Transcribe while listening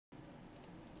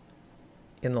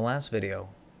In the last video,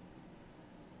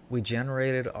 we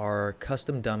generated our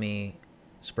custom dummy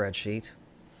spreadsheet.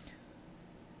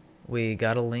 We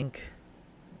got a link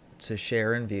to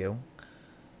share and view.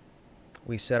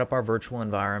 We set up our virtual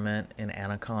environment in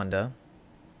Anaconda.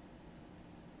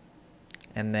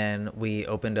 And then we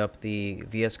opened up the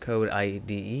VS Code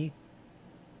IDE.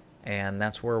 And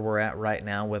that's where we're at right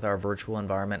now with our virtual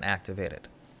environment activated.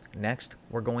 Next,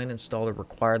 we're going to install the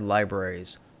required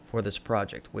libraries for this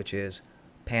project, which is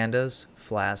Pandas,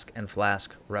 Flask, and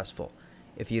Flask RESTful.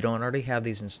 If you don't already have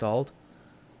these installed,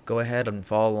 go ahead and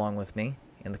follow along with me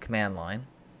in the command line.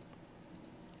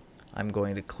 I'm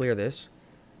going to clear this,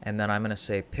 and then I'm going to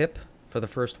say pip for the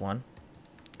first one,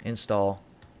 install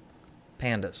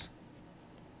Pandas.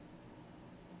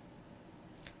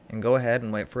 And go ahead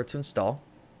and wait for it to install.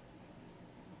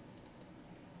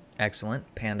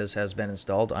 Excellent, Pandas has been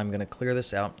installed. I'm going to clear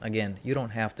this out. Again, you don't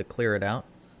have to clear it out.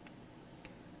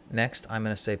 Next, I'm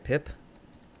going to say pip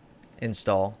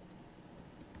install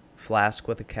Flask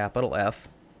with a capital F.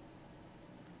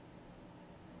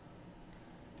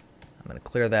 I'm going to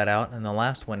clear that out. And the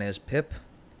last one is pip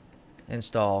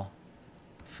install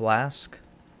Flask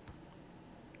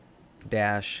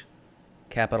dash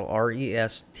capital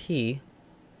RESTful.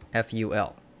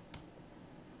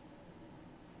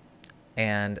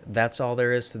 And that's all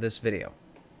there is to this video.